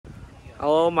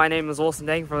Hello, my name is Wilson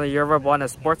Deng from the Yerba Buena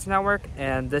Sports Network,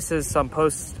 and this is some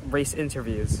post-race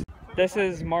interviews. This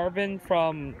is Marvin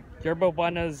from Yerba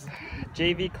Buena's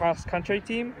JV cross-country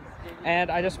team,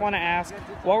 and I just want to ask,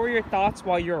 what were your thoughts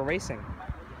while you were racing?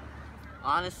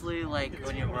 Honestly, like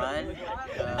when you run,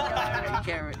 you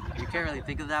can't really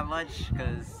think of that much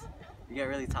because you get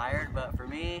really tired. But for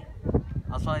me,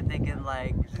 I was probably thinking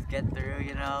like just get through,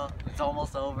 you know, it's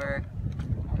almost over,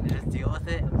 and just deal with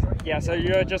it. Yeah, so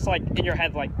you're just like in your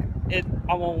head like,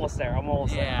 I'm almost there. I'm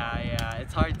almost there. Yeah.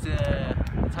 It's hard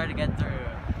to get through.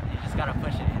 You just gotta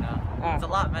push it, you know. It's a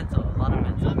lot of mental. All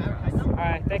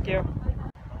right, thank you.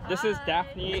 This is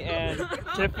Daphne and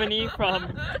Tiffany from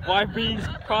YB's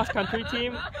cross-country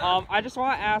team. I just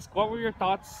want to ask, what were your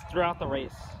thoughts throughout the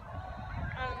race?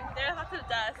 There was lots of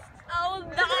dust. I was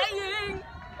dying.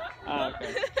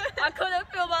 Okay. I couldn't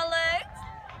feel my legs,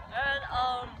 and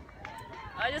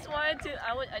I just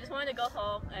wanted to go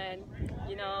home, and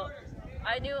you know,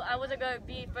 I knew I wasn't gonna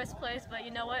be first place, but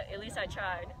you know what? At least I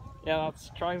tried. Yeah,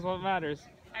 trying's what matters.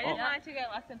 I just wanted to get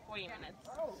less than 40 minutes.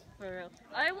 For real.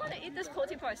 I want to eat this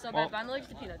protein bar so bad, but I'm allergic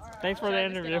to peanuts. Thanks for the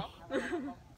interview.